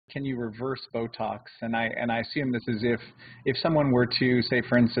can you reverse Botox? And I assume this is if someone were to, say,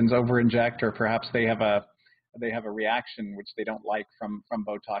 for instance, over-inject, or perhaps they have a reaction which they don't like from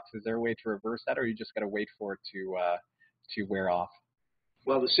Botox. Is there a way to reverse that, or you just got to wait for it to wear off?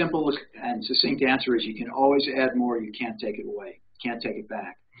 Well, the simple and succinct answer is you can always add more. You can't take it away. You can't take it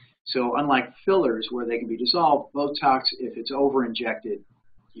back. So unlike fillers where they can be dissolved, Botox, if it's over-injected,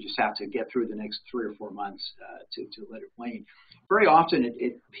 you just have to get through the next 3 or 4 months to let it wane. Very often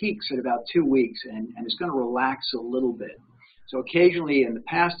it peaks at about 2 weeks and it's going to relax a little bit. So occasionally, in the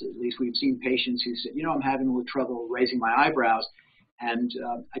past at least, we've seen patients who said, I'm having a little trouble raising my eyebrows. And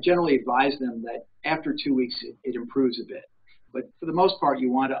I generally advise them that after 2 weeks, it improves a bit. But for the most part, you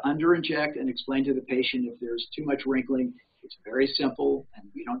want to under-inject and explain to the patient if there's too much wrinkling. It's very simple,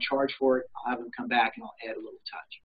 and we don't charge for it. I'll have them come back, and I'll add a little touch.